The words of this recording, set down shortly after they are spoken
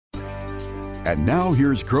And now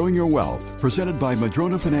here's Growing Your Wealth, presented by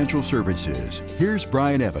Madrona Financial Services. Here's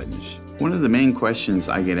Brian Evans. One of the main questions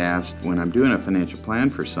I get asked when I'm doing a financial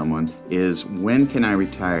plan for someone is, when can I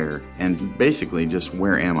retire? And basically just,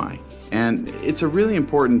 where am I? And it's a really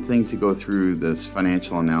important thing to go through this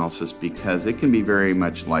financial analysis because it can be very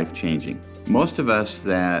much life-changing. Most of us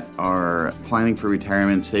that are planning for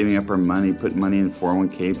retirement, saving up our money, putting money in a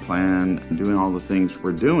 401k plan, doing all the things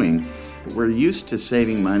we're doing, we're used to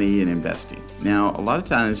saving money and investing. Now, a lot of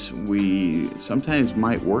times we sometimes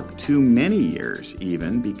might work too many years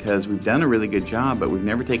even because we've done a really good job, but we've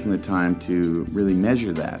never taken the time to really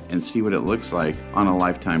measure that and see what it looks like on a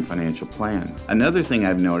lifetime financial plan. Another thing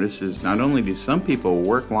I've noticed is not only do some people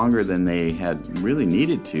work longer than they had really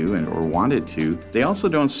needed to or wanted to, they also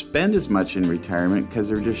don't spend as much in retirement because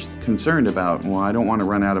they're just concerned about, well, I don't want to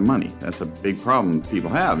run out of money. That's a big problem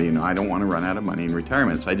people have. I don't want to run out of money in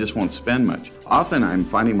retirement, so I just won't spend much. Often I'm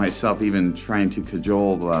finding myself even trying to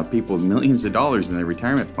cajole people with millions of dollars in their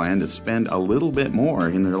retirement plan to spend a little bit more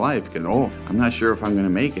in their life because, I'm not sure if I'm going to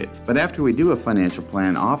make it. But after we do a financial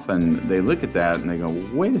plan, often they look at that and they go,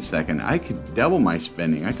 wait a second, I could double my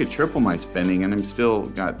spending, I could triple my spending, and I'm still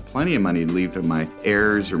got plenty of money to leave to my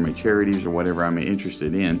heirs or my charities or whatever I'm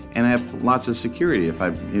interested in, and I have lots of security if I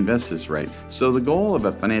invest this right. So the goal of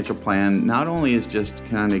a financial plan not only is just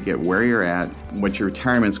kind of get where you're at, what your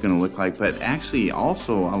retirement's going to look like, but actually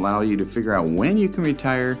also allow you to figure out when you can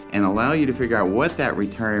retire and allow you to figure out what that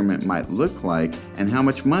retirement might look like and how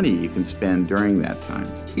much money you can spend during that time.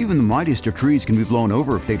 Even the mightiest of trees can be blown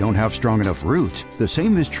over if they don't have strong enough roots. The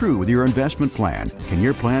same is true with your investment plan. Can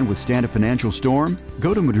your plan withstand a financial storm?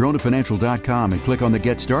 Go to MadronaFinancial.com and click on the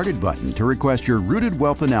Get Started button to request your Rooted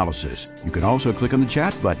Wealth Analysis. You can also click on the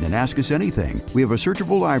chat button and ask us anything. We have a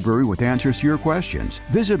searchable library with answers to your questions.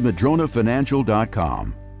 Visit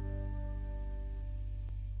MadronaFinancial.com.